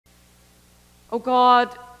O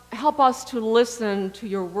God, help us to listen to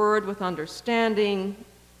your word with understanding,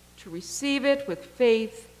 to receive it with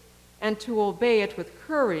faith, and to obey it with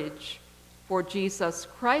courage for Jesus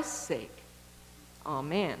Christ's sake.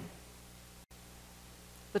 Amen.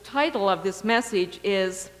 The title of this message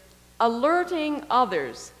is Alerting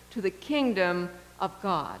Others to the Kingdom of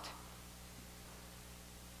God.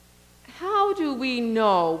 How do we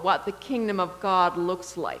know what the kingdom of God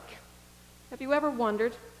looks like? Have you ever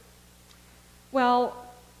wondered? Well,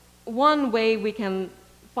 one way we can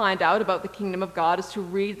find out about the kingdom of God is to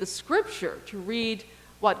read the scripture, to read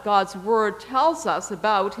what God's word tells us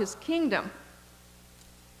about his kingdom.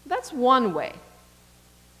 That's one way.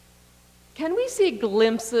 Can we see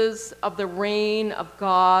glimpses of the reign of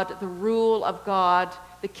God, the rule of God,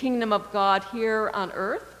 the kingdom of God here on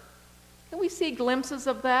earth? Can we see glimpses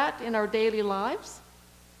of that in our daily lives?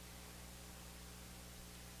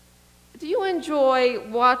 Do you enjoy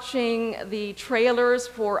watching the trailers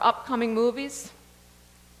for upcoming movies?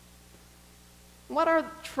 What are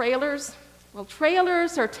trailers? Well,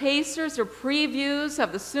 trailers are tasters or previews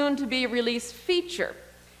of the soon-to-be released feature,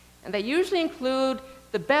 and they usually include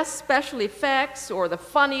the best special effects or the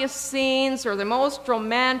funniest scenes or the most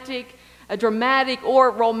dramatic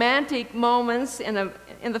or romantic moments in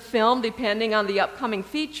the film, depending on the upcoming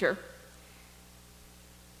feature.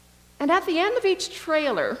 And at the end of each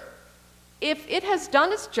trailer, if it has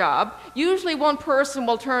done its job, usually one person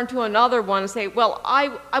will turn to another one and say, well, I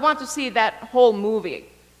want to see that whole movie.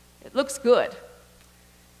 It looks good.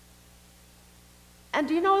 And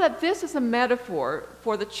do you know that this is a metaphor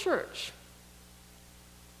for the church?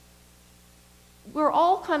 We're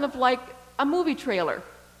all kind of like a movie trailer.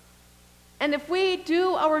 And if we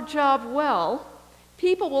do our job well,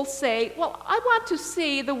 people will say, well, I want to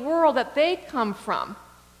see the world that they come from.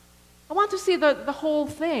 I want to see the whole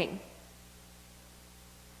thing.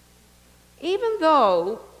 Even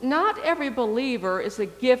though not every believer is a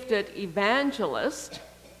gifted evangelist,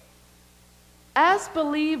 as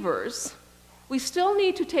believers, we still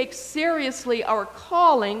need to take seriously our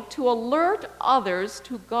calling to alert others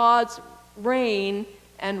to God's reign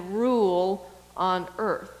and rule on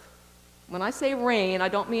earth. When I say reign, I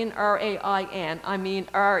don't mean R-A-I-N, I mean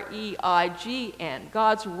R-E-I-G-N.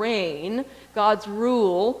 God's reign, God's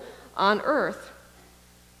rule on earth.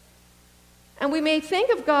 And we may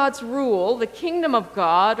think of God's rule, the kingdom of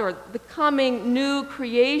God, or the coming new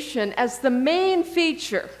creation as the main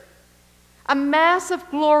feature, a massive,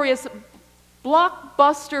 glorious,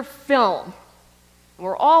 blockbuster film.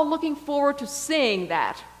 We're all looking forward to seeing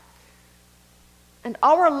that. And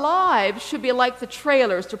our lives should be like the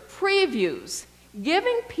trailers, the previews,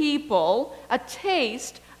 giving people a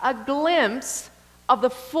taste, a glimpse of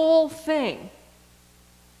the full thing.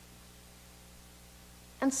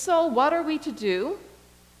 And so what are we to do?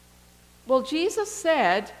 Well, Jesus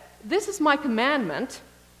said, "This is my commandment,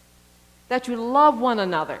 that you love one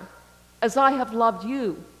another as I have loved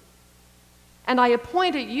you. And I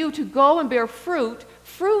appointed you to go and bear fruit,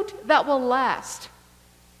 fruit that will last,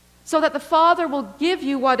 so that the Father will give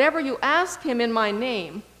you whatever you ask him in my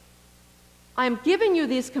name. I am giving you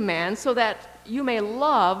these commands so that you may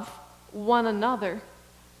love one another."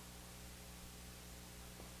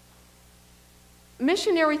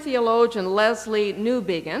 Missionary theologian Leslie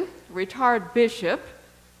Newbigin, retired bishop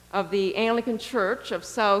of the Anglican Church of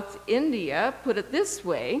South India, put it this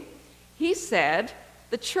way. He said,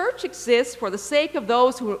 "The church exists for the sake of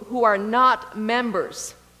those who are not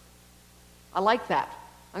members." I like that.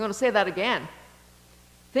 I'm going to say that again.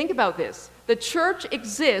 Think about this. The church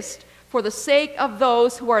exists for the sake of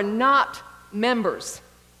those who are not members,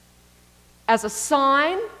 as a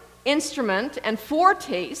sign, instrument, and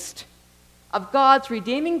foretaste of God's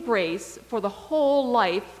redeeming grace for the whole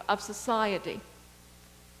life of society.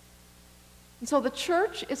 And so the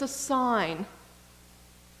church is a sign.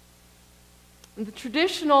 And the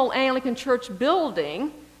traditional Anglican Church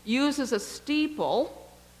building uses a steeple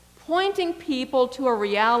pointing people to a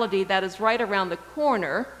reality that is right around the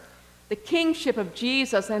corner, the kingship of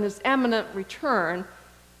Jesus and his imminent return.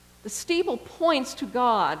 The steeple points to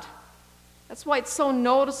God. That's why it's so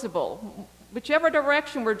noticeable. Whichever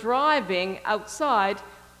direction we're driving outside,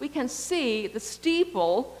 we can see the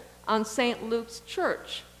steeple on St. Luke's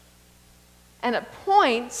Church. And it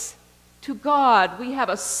points to God. We have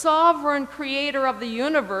a sovereign creator of the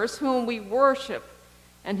universe whom we worship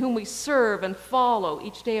and whom we serve and follow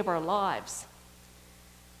each day of our lives.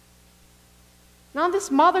 Now, on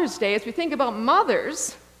this Mother's Day, as we think about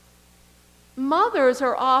mothers, mothers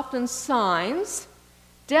are often signs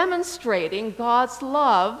demonstrating God's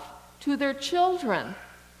love to their children.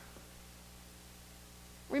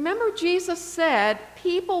 Remember, Jesus said,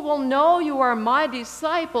 "People will know you are my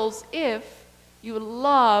disciples if you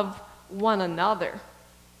love one another."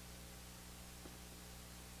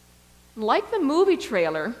 Like the movie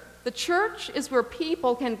trailer, the church is where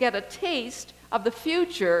people can get a taste of the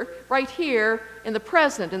future right here in the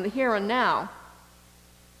present, in the here and now.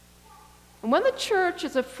 And when the church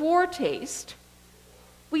is a foretaste,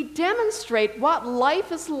 we demonstrate what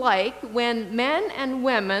life is like when men and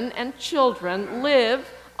women and children live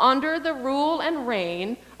under the rule and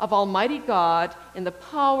reign of Almighty God in the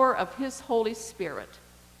power of His Holy Spirit.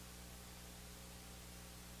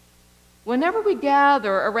 Whenever we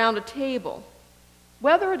gather around a table,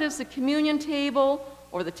 whether it is the communion table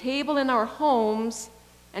or the table in our homes,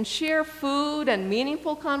 and share food and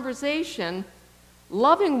meaningful conversation,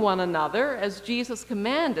 loving one another as Jesus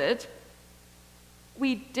commanded,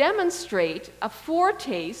 we demonstrate a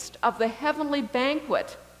foretaste of the heavenly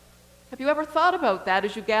banquet. Have you ever thought about that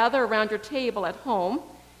as you gather around your table at home?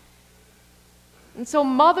 And so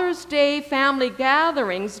Mother's Day family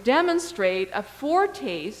gatherings demonstrate a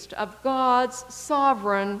foretaste of God's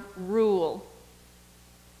sovereign rule.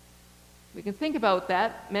 We can think about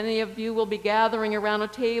that. Many of you will be gathering around a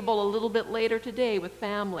table a little bit later today with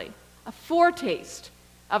family. A foretaste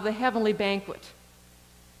of the heavenly banquet.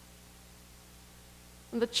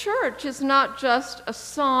 And the church is not just a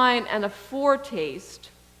sign and a foretaste,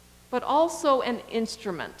 but also an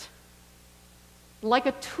instrument. Like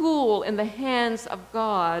a tool in the hands of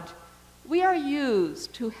God, we are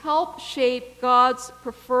used to help shape God's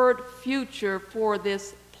preferred future for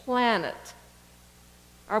this planet.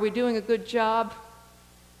 Are we doing a good job?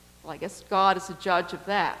 Well, I guess God is the judge of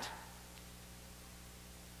that.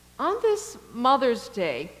 On this Mother's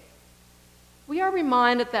Day, we are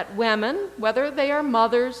reminded that women, whether they are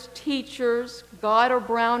mothers, teachers, guide or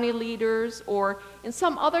brownie leaders, or in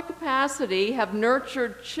some other capacity have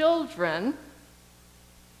nurtured children,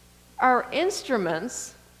 are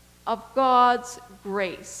instruments of God's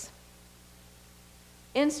grace.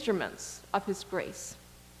 Instruments of His grace.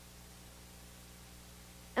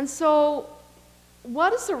 And so,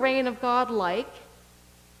 what is the reign of God like?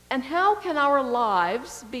 And how can our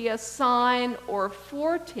lives be a sign or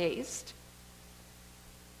foretaste?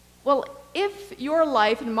 Well, if your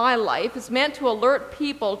life and my life is meant to alert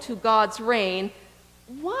people to God's reign,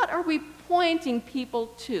 what are we pointing people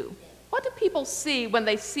to? What do people see when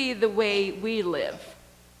they see the way we live?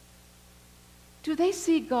 Do they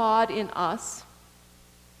see God in us?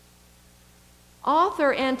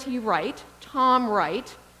 Author N.T. Wright, Tom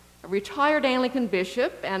Wright, a retired Anglican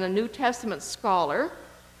bishop and a New Testament scholar,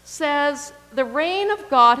 says the reign of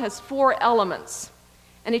God has 4 elements.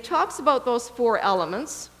 And he talks about those 4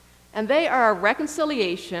 elements, and they are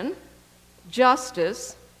reconciliation,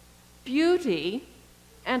 justice, beauty,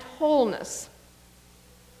 and wholeness.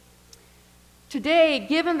 Today,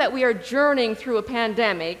 given that we are journeying through a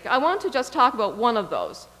pandemic, I want to just talk about one of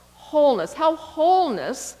those, wholeness. How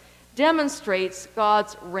wholeness demonstrates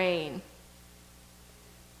God's reign.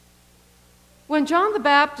 When John the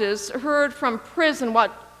Baptist heard from prison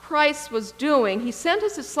what Christ was doing, he sent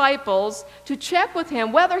his disciples to check with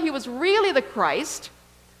him whether he was really the Christ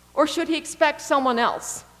or should he expect someone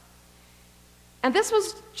else. And this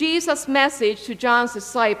was Jesus' message to John's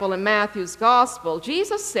disciple in Matthew's gospel.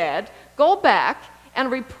 Jesus said, "Go back and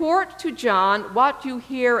report to John what you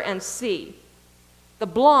hear and see. The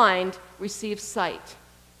blind receive sight.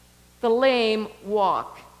 The lame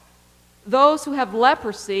walk. Those who have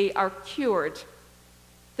leprosy are cured.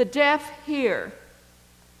 The deaf hear.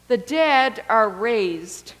 The dead are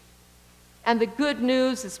raised. And the good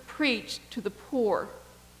news is preached to the poor."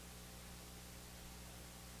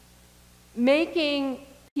 Making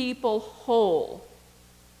people whole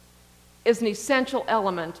is an essential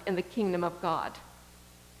element in the kingdom of God.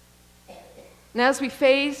 And as we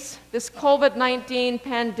face this COVID-19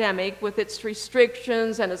 pandemic with its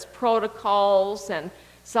restrictions and its protocols, and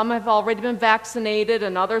some have already been vaccinated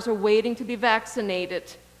and others are waiting to be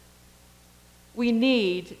vaccinated, we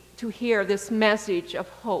need to hear this message of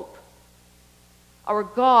hope. Our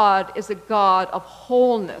God is a God of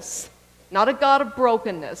wholeness, not a God of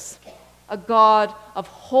brokenness, a God of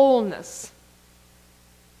wholeness.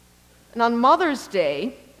 And on Mother's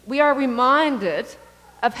Day, we are reminded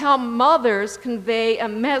of how mothers convey a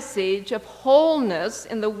message of wholeness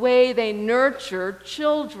in the way they nurture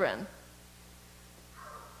children.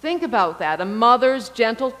 Think about that, a mother's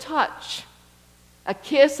gentle touch, a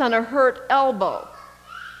kiss on a hurt elbow,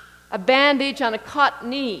 a bandage on a cut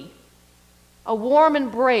knee, a warm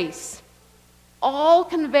embrace, all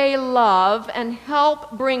convey love and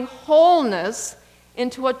help bring wholeness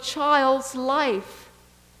into a child's life.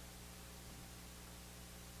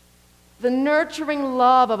 The nurturing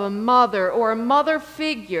love of a mother or a mother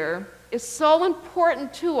figure is so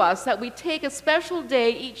important to us that we take a special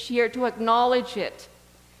day each year to acknowledge it.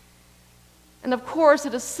 And of course,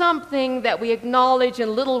 it is something that we acknowledge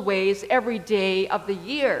in little ways every day of the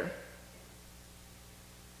year.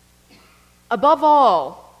 Above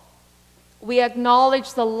all, we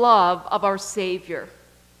acknowledge the love of our Savior,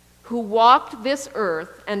 who walked this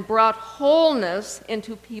earth and brought wholeness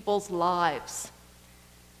into people's lives.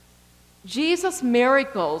 Jesus'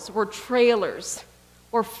 miracles were trailers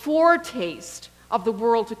or foretaste of the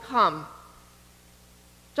world to come.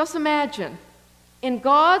 Just imagine, in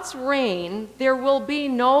God's reign, there will be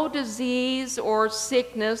no disease or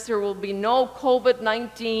sickness, there will be no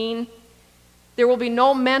COVID-19, there will be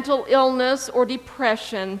no mental illness or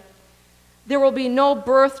depression, there will be no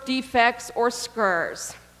birth defects or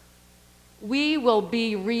scars. We will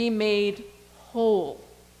be remade whole.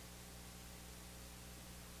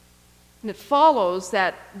 And it follows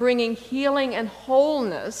that bringing healing and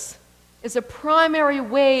wholeness is a primary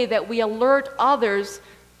way that we alert others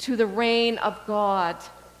to the reign of God.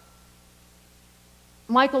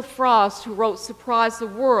 Michael Frost, who wrote Surprise the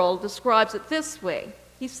World, describes it this way.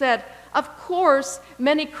 He said, "Of course,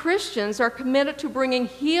 many Christians are committed to bringing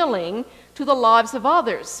healing to the lives of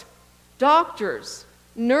others. Doctors,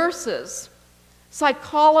 nurses,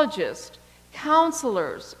 psychologists,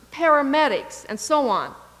 counselors, paramedics, and so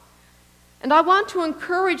on. And I want to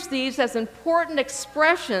encourage these as important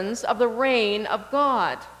expressions of the reign of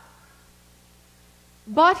God.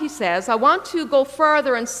 But," he says, "I want to go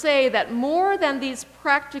further and say that more than these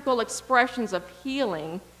practical expressions of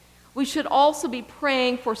healing, we should also be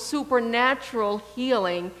praying for supernatural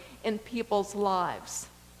healing in people's lives."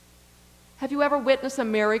 Have you ever witnessed a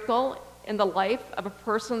miracle in the life of a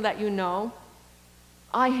person that you know?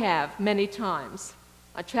 I have, many times.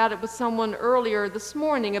 I chatted with someone earlier this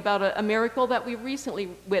morning about a miracle that we recently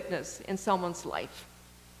witnessed in someone's life.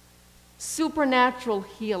 Supernatural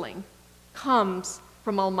healing comes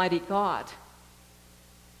from Almighty God.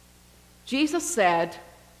 Jesus said,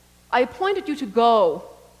 "I appointed you to go."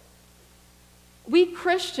 We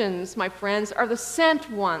Christians, my friends, are the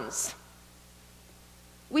sent ones.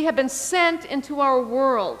 We have been sent into our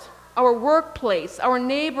world, our workplace, our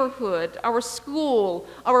neighborhood, our school,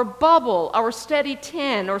 our bubble, our steady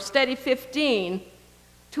 10 or steady 15,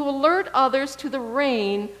 to alert others to the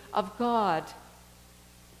reign of God.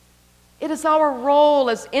 It is our role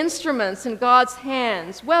as instruments in God's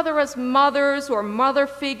hands, whether as mothers or mother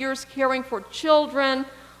figures caring for children,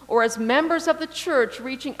 or as members of the church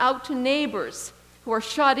reaching out to neighbors who are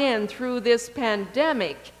shut in through this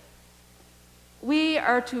pandemic. We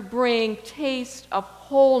are to bring taste of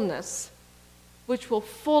wholeness, which will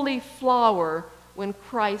fully flower when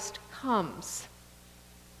Christ comes.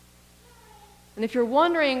 And if you're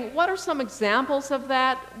wondering, what are some examples of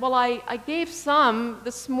that? Well, I gave some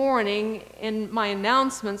this morning in my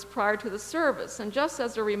announcements prior to the service. And just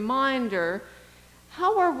as a reminder,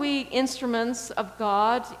 how are we instruments of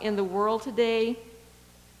God in the world today?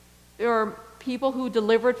 There are people who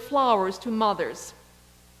delivered flowers to mothers,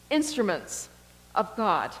 instruments of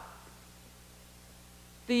God.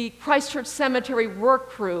 The Christchurch Cemetery work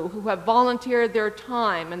crew who have volunteered their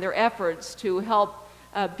time and their efforts to help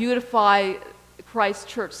beautify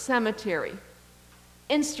Christchurch Cemetery,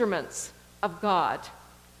 instruments of God.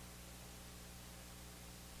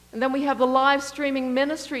 And then we have the live streaming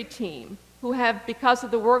ministry team who have, because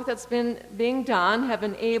of the work that's been being done, have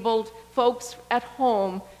enabled folks at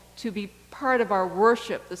home to be part of our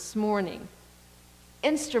worship this morning.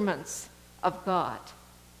 Instruments of God.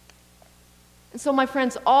 And so, my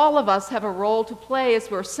friends, all of us have a role to play as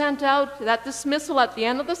we're sent out. That dismissal at the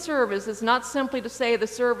end of the service is not simply to say the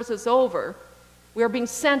service is over. We are being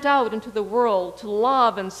sent out into the world to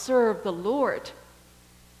love and serve the Lord.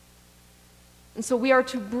 And so we are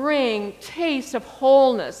to bring taste of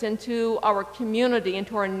wholeness into our community,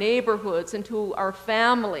 into our neighborhoods, into our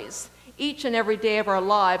families, each and every day of our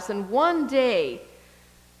lives. And one day,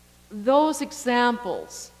 those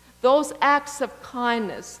examples, those acts of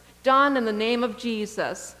kindness done in the name of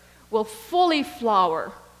Jesus will fully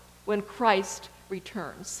flower when Christ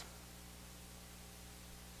returns.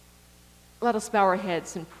 Let us bow our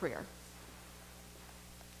heads in prayer.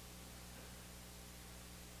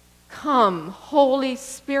 Come, Holy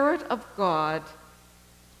Spirit of God,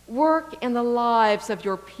 work in the lives of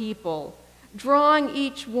your people, drawing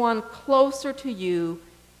each one closer to you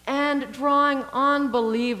and drawing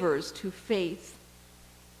unbelievers to faith.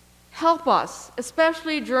 Help us,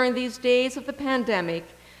 especially during these days of the pandemic,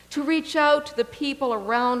 to reach out to the people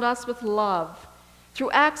around us with love, through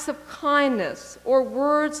acts of kindness or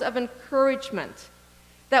words of encouragement,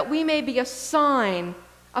 that we may be a sign,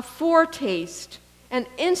 a foretaste, an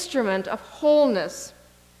instrument of wholeness,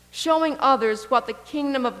 showing others what the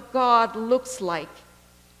kingdom of God looks like.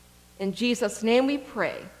 In Jesus' name we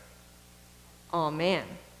pray. Amen.